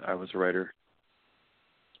 that I was a writer.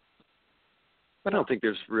 I don't think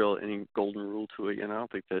there's any golden rule to it, you know. I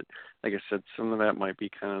don't think that, like I said, some of that might be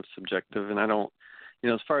kind of subjective, and I don't, you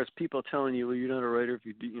know, as far as people telling you, well, you're not a writer if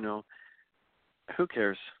you do, you know, who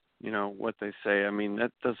cares, you know, what they say. I mean,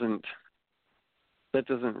 that doesn't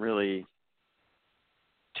really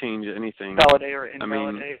change anything. Validate or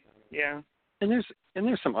invalidate, yeah. And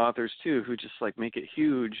there's some authors too who just like make it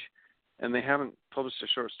huge, and they haven't published a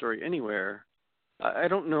short story anywhere. I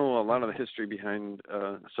don't know a lot of the history behind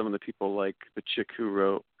some of the people, like the chick who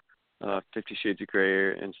wrote 50 Shades of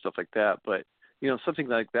Grey and stuff like that. But, you know, something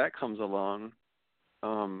like that comes along,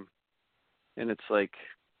 and it's like,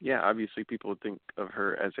 yeah, obviously people would think of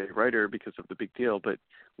her as a writer because of the big deal. But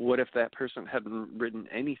what if that person hadn't written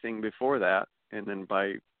anything before that, and then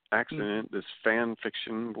by accident, this fan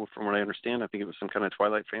fiction, well, from what I understand, I think it was some kind of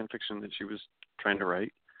Twilight fan fiction that she was trying to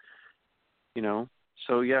write, you know?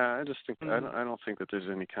 So yeah, I just think I don't think that there's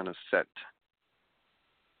any kind of set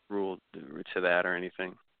rule to that or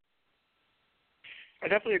anything. I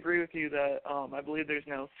definitely agree with you that I believe there's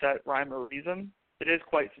no set rhyme or reason. It is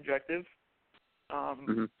quite subjective.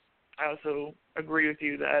 I also agree with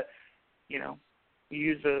you that, you know, you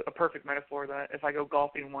use a perfect metaphor that if I go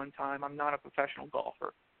golfing one time, I'm not a professional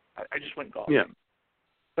golfer. I just went golfing. Yeah.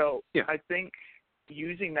 So I think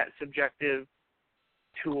using that subjective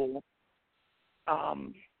tool,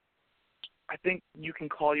 I think you can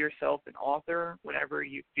call yourself an author whenever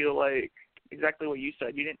you feel like, exactly what you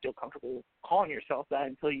said, you didn't feel comfortable calling yourself that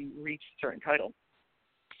until you reached a certain title.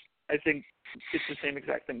 I think it's the same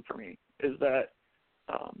exact thing for me, is that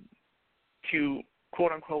to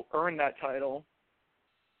quote-unquote earn that title,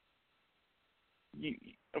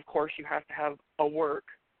 of course you have to have a work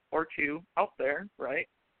or two out there, right?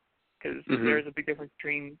 Because there's a big difference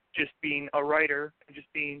between just being a writer and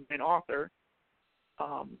just being an author.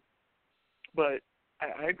 But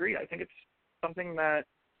I agree. I think it's something that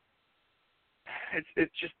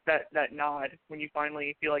it's just that nod when you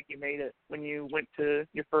finally feel like you made it, when you went to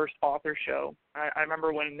your first author show. I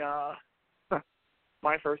remember when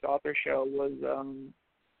my first author show was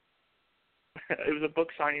it was a book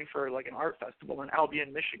signing for like an art festival in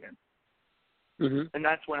Albion, Michigan. And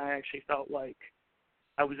that's when I actually felt like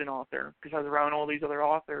I was an author, because I was around all these other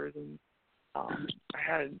authors, and I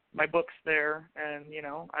had my books there, and, you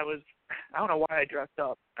know, I don't know why I dressed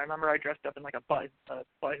up. I remember I dressed up in like a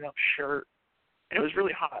button-up shirt, and it was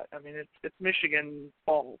really hot. I mean, it's Michigan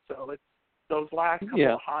fall, so it's those last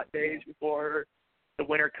couple of hot days before the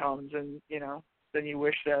winter comes, and, you know, then you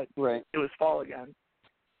wish that it was fall again.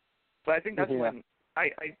 But I think that's when I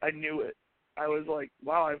knew it. I was like,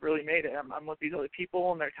 wow, I've really made it. I'm with these other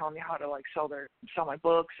people, and they're telling me how to like sell my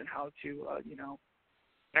books, and how to, you know,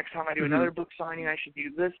 next time I do another book signing, I should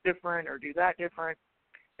do this different or do that different.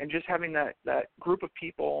 And just having that group of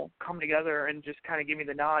people come together and just kind of give me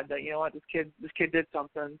the nod that, you know what, this kid did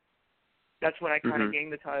something. That's when I kind of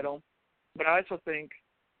gained the title. But I also think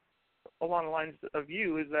along the lines of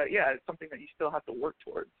you is that, yeah, it's something that you still have to work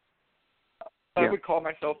towards. I would call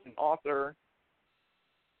myself an author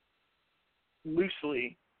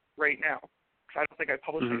loosely right now, because I don't think I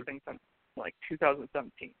published anything since like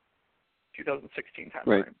 2017, 2016 time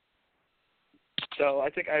frame. So I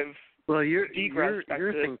think I've your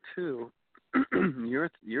thing too.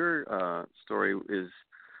 your story is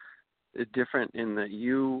different in that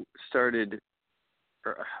you started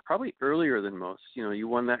probably earlier than most. You know, you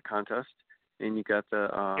won that contest and you got the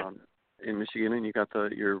in Michigan, and you got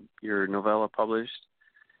your novella published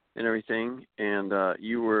and everything, and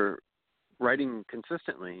you were writing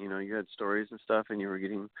consistently. You know, you had stories and stuff, and you were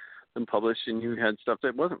getting them published, and you had stuff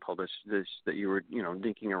that wasn't published that you were, you know,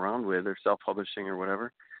 dinking around with or self-publishing or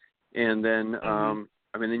whatever. And then, I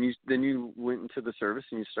mean, then you went into the service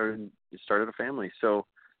and you started a family. So,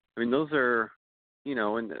 I mean, those are, you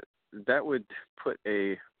know, and that would put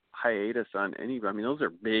a hiatus on anybody. I mean, those are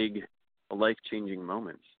big, life-changing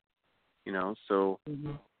moments, you know. So,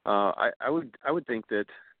 I would think that,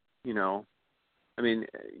 you know, I mean,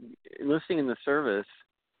 enlisting in the service,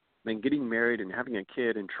 I mean, getting married and having a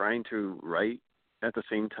kid and trying to write at the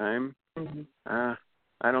same time, I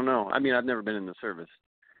don't know. I mean, I've never been in the service,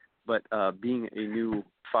 but being a new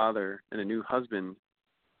father and a new husband,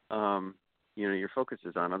 you know, your focus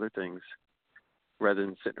is on other things rather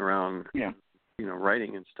than sitting around, you know,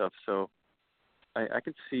 writing and stuff. So I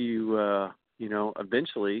could see you, you know,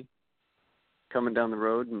 eventually coming down the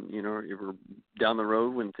road, and, you know, you're down the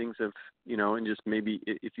road when things have, you know, and just maybe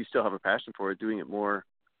if you still have a passion for it, doing it more,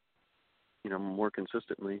 you know, more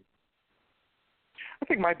consistently. I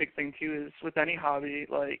think my big thing too is with any hobby,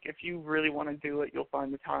 like if you really want to do it, you'll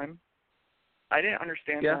find the time. I didn't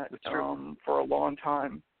understand that for a long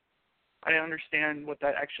time. I didn't understand what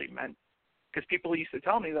that actually meant, because people used to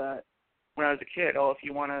tell me that when I was a kid. Oh, if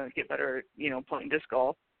you want to get better at, you know, playing disc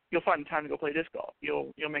golf, you'll find the time to go play disc golf.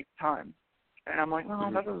 You'll make the time. And I'm like,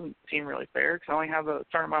 well, that doesn't seem really fair, because I only have a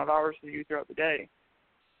certain amount of hours to do throughout the day.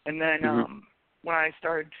 And then when I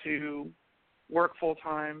started to work full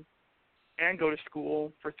time and go to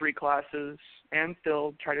school for 3 classes and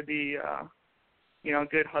still try to be, you know, a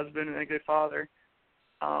good husband and a good father,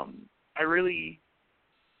 I really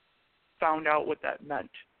found out what that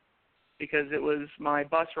meant, because it was my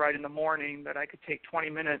bus ride in the morning that I could take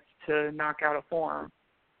 20 minutes to knock out a form.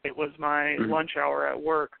 It was my lunch hour at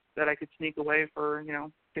work that I could sneak away for, you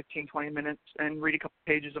know, 15, 20 minutes and read a couple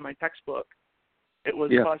pages of my textbook. It was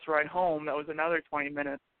the bus ride home that was another 20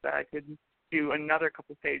 minutes that I could do another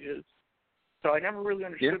couple pages. So I never really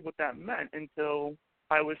understood what that meant until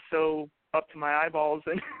I was so up to my eyeballs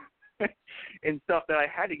and in stuff that I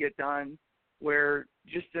had to get done, where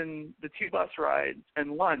just in the 2 bus rides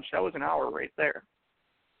and lunch, that was an hour right there.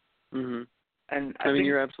 And I mean, think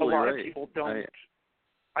you're absolutely a lot right. of people don't.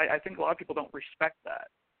 I think a lot of people don't respect that.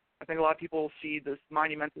 I think a lot of people see this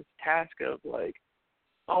monumentous task of like,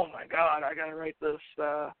 oh my God, I got to write this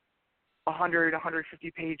 100,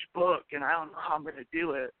 150-page book, and I don't know how I'm going to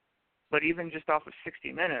do it. But even just off of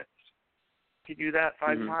 60 minutes, if you do that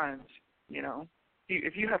 5 times, you know,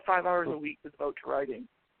 if you have 5 hours a week to devote to writing,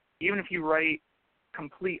 even if you write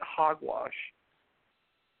complete hogwash,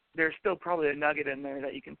 there's still probably a nugget in there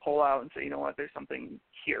that you can pull out and say, you know what, there's something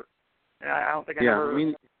here. And I don't think I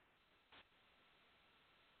ever...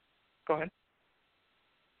 Go ahead.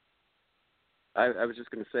 I was just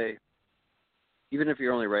going to say, even if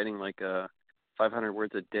you're only writing like 500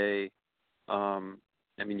 words a day, I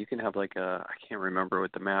mean, you can have like I can't remember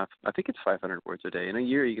what the math, I think it's 500 words a day. In a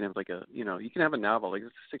year, you can have like you can have a novel, like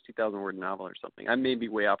it's a 60,000-word novel or something. I may be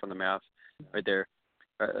way off on the math right there,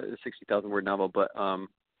 a 60,000-word novel, but I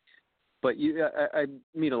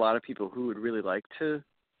meet a lot of people who would really like to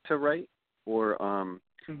write, or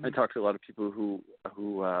I talk to a lot of people who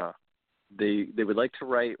they would like to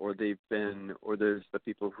write, or there's the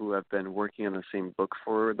people who have been working on the same book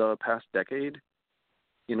for the past decade,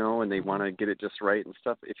 you know, and they want to get it just right and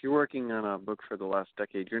stuff. If you're working on a book for the last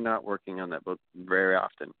decade, you're not working on that book very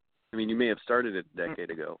often. I mean, you may have started it a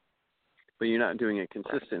decade ago, but you're not doing it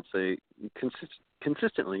consistently.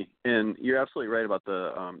 And you're absolutely right about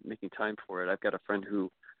the making time for it. I've got a friend who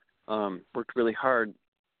worked really hard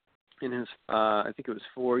in his, I think it was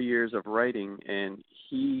 4 years of writing, and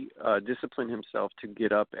he disciplined himself to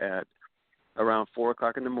get up at around 4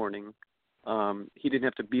 o'clock in the morning. He didn't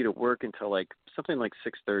have to be to work until like something like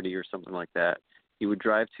 6:30 or something like that. He would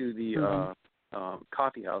drive to the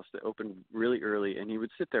coffee house that opened really early, and he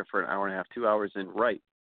would sit there for an hour and a half, 2 hours, and write.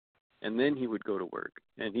 and then he would go to work.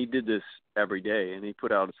 And he did this every day, and he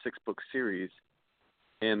put out a 6-book series.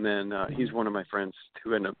 And then he's one of my friends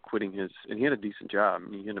who ended up quitting his, and he had a decent job.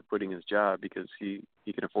 And he ended up quitting his job because he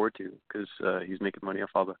can afford to, because he's making money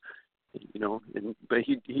off all the, but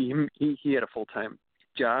he had a full-time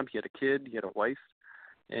job. He had a kid. He had a wife.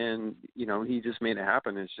 And, he just made it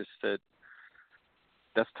happen. It's just that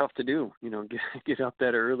that's tough to do, get up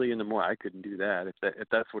that early in the morning. I couldn't do that if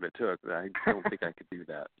that's what it took. I don't think I could do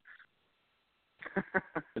that.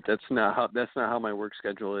 But that's not how my work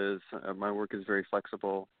schedule is. My work is very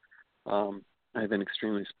flexible. I have an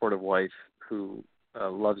extremely supportive wife who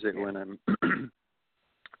loves it when I'm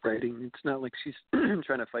writing. It's not like she's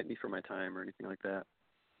trying to fight me for my time or anything like that.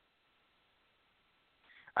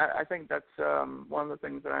 I think that's one of the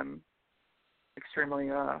things that I'm extremely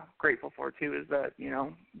grateful for too, is that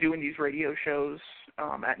doing these radio shows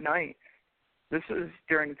at night. This is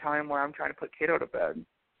during a time where I'm trying to put kiddo to bed.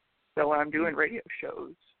 So when I'm doing radio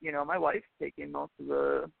shows, my wife's taking most of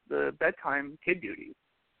the bedtime kid duties.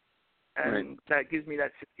 And that gives me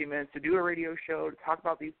that 60 minutes to do a radio show, to talk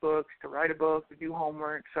about these books, to write a book, to do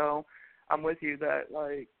homework. So I'm with you that,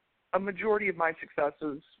 like, a majority of my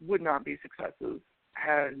successes would not be successes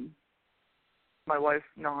had my wife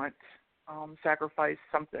not sacrificed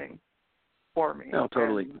something for me. No,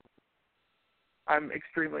 totally. And I'm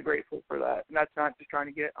extremely grateful for that. And that's not just trying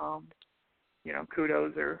to get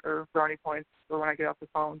kudos or brownie points for when I get off the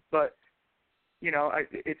phone. But,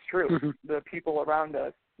 it's true. Mm-hmm. The people around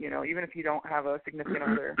us, even if you don't have a significant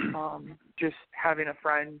other, just having a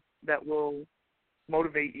friend that will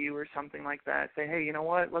motivate you or something like that. Say, hey, you know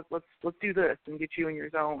what? Let's do this and get you in your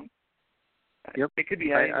zone. Yep. It could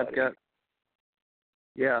be anybody.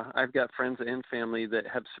 I've got friends and family that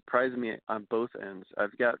have surprised me on both ends.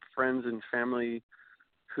 I've got friends and family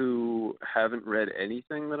who haven't read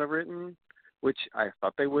anything that I've written, which I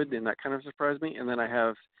thought they would, and that kind of surprised me. And then I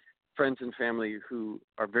have friends and family who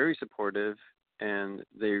are very supportive, and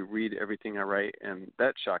they read everything I write, and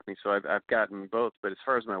that shocked me. So I've gotten both. But as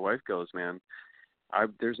far as my wife goes, man,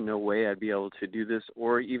 there's no way I'd be able to do this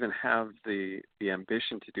or even have the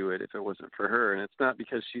ambition to do it if it wasn't for her. And it's not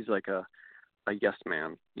because she's like a yes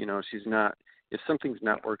man. She's not. If something's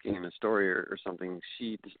not working in a story or something,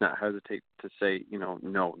 she does not hesitate to say,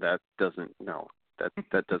 no, that doesn't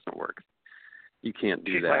work. You can't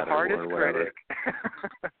do she's that. My hardest or whatever. Critic.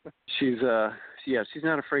 She's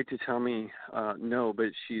not afraid to tell me no, but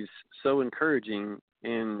she's so encouraging,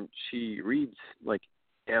 and she reads like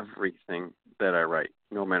everything that I write,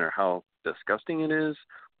 no matter how disgusting it is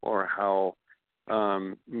or how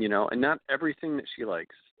and not everything that she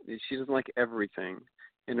likes. She doesn't like everything.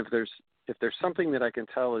 And if there's something that I can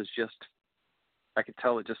tell it just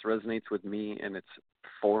resonates with me and it's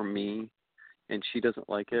for me, and she doesn't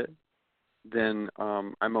like it, then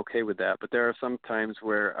I'm okay with that. But there are some times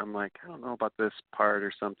where I'm like, I don't know about this part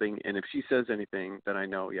or something, and if she says anything, then I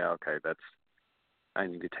know, yeah, okay, I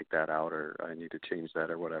need to take that out, or I need to change that,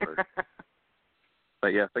 or whatever. But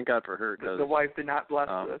yeah, thank God for her. The wife did not bless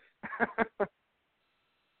this.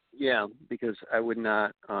 Yeah, because I would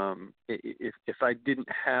not, if I didn't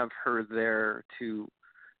have her there to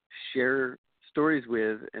share stories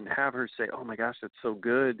with and have her say, oh my gosh, that's so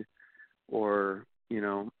good, or,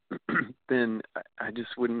 then I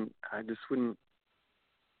just wouldn't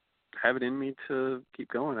have it in me to keep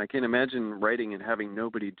going. I can't imagine writing and having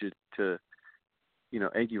nobody to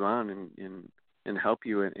egg you on and help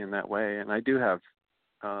you in that way. And I do have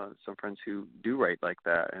some friends who do write like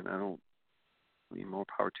that, and more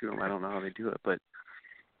power to them. I don't know how they do it, but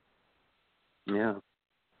yeah.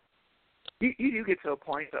 You do get to a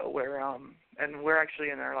point though where and we're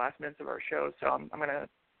actually in our last minutes of our show, so I'm gonna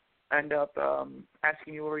end up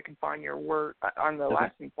asking you where we can find your work. On the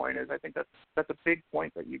lasting point is, I think that's a big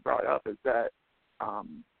point that you brought up, is that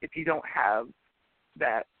if you don't have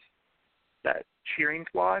that cheering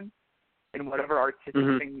squad in whatever artistic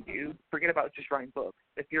thing you do, forget about just writing books.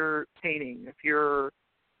 If you're painting, if you're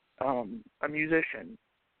a musician,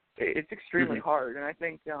 it's extremely hard. And I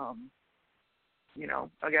think, again,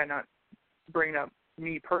 not bringing up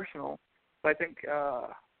me personal, but I think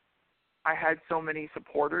I had so many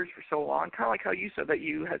supporters for so long, kind of like how you said that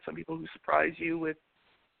you had some people who surprised you with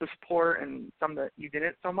the support and some that you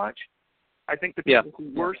didn't so much. I think the people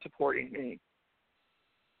who were supporting me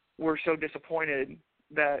were so disappointed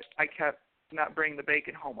that I kept not bringing the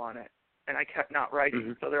bacon home on it, and I kept not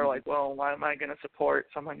writing. So they're like, well, why am I going to support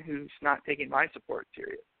someone who's not taking my support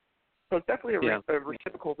serious? So it's definitely a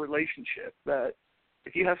reciprocal relationship, that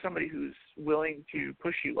if you have somebody who's willing to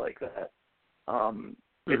push you like that,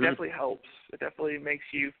 it definitely helps. It definitely makes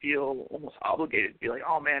you feel almost obligated to be like,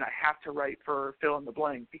 oh, man, I have to write for fill in the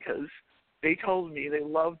blank because they told me they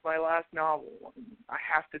loved my last novel. And I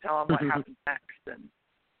have to tell them what happens next. And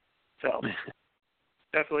so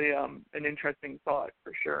definitely an interesting thought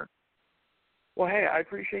for sure. Well, hey, I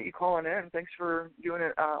appreciate you calling in. Thanks for doing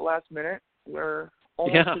it last minute. We're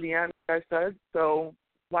almost to the end, like I said. So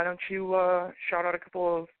why don't you shout out a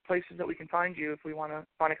couple of places that we can find you if we want to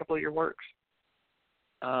find a couple of your works?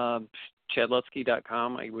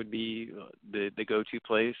 Chadlutzke.com would be the go-to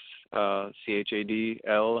place.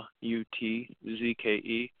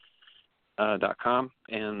 Chadlutzke.com,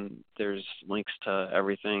 and there's links to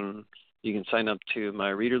everything. You can sign up to my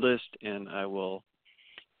reader list, and I will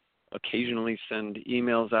occasionally send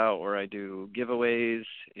emails out where I do giveaways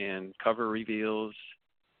and cover reveals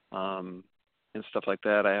and stuff like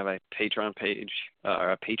that. I have a Patreon page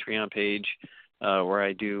where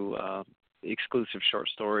I do exclusive short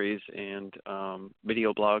stories and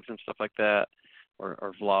video blogs and stuff like that,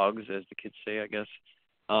 or vlogs, as the kids say, I guess,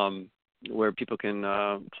 where people can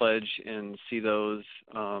pledge and see those.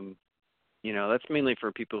 That's mainly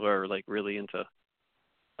for people who are like really into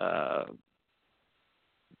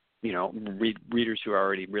readers who are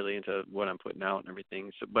already really into what I'm putting out and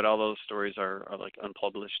everything. So, but all those stories are like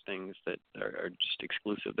unpublished things that are just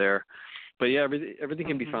exclusive there. But yeah, everything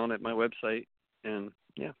can be found at my website, and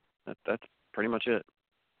yeah, that's pretty much it.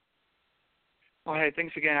 Well, hey,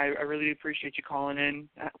 thanks again. I really appreciate you calling in.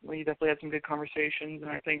 We definitely had some good conversations,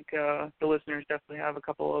 and I think the listeners definitely have a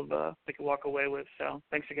couple of they can walk away with. So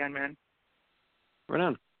thanks again, man. Right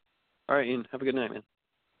on. All right, Ian. Have a good night, man.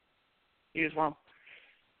 You as well.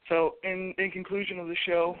 So in conclusion of the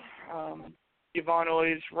show, Yvonne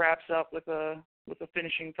always wraps up with a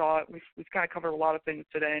finishing thought. We've kind of covered a lot of things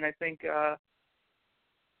today, and I think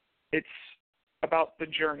it's about the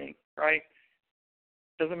journey, right?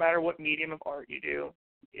 Doesn't matter what medium of art you do.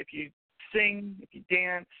 If you sing, if you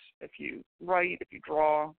dance, if you write, if you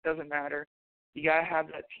draw, doesn't matter. You got to have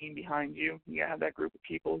that team behind you. You got to have that group of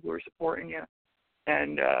people who are supporting you,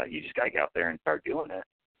 and you just got to get out there and start doing it.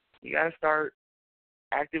 You got to start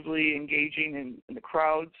actively engaging in the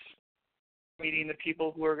crowds, meeting the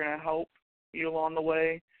people who are going to help you along the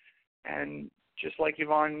way, and just like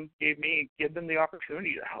Yvonne gave me, give them the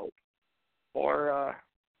opportunity to help, or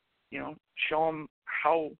show them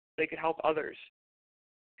how they can help others,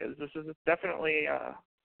 because this is definitely a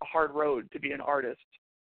hard road to be an artist,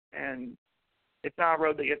 and it's not a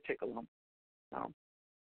road that you have to take alone.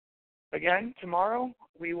 Again, tomorrow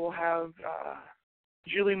we will have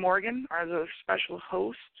Julie Morgan as a special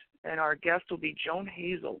host, and our guest will be Joan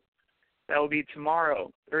Hazel. That will be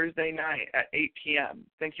tomorrow, Thursday night at 8 p.m.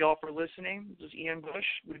 Thank you all for listening. This is Ian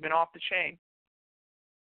Bush. We've been Off the Chain.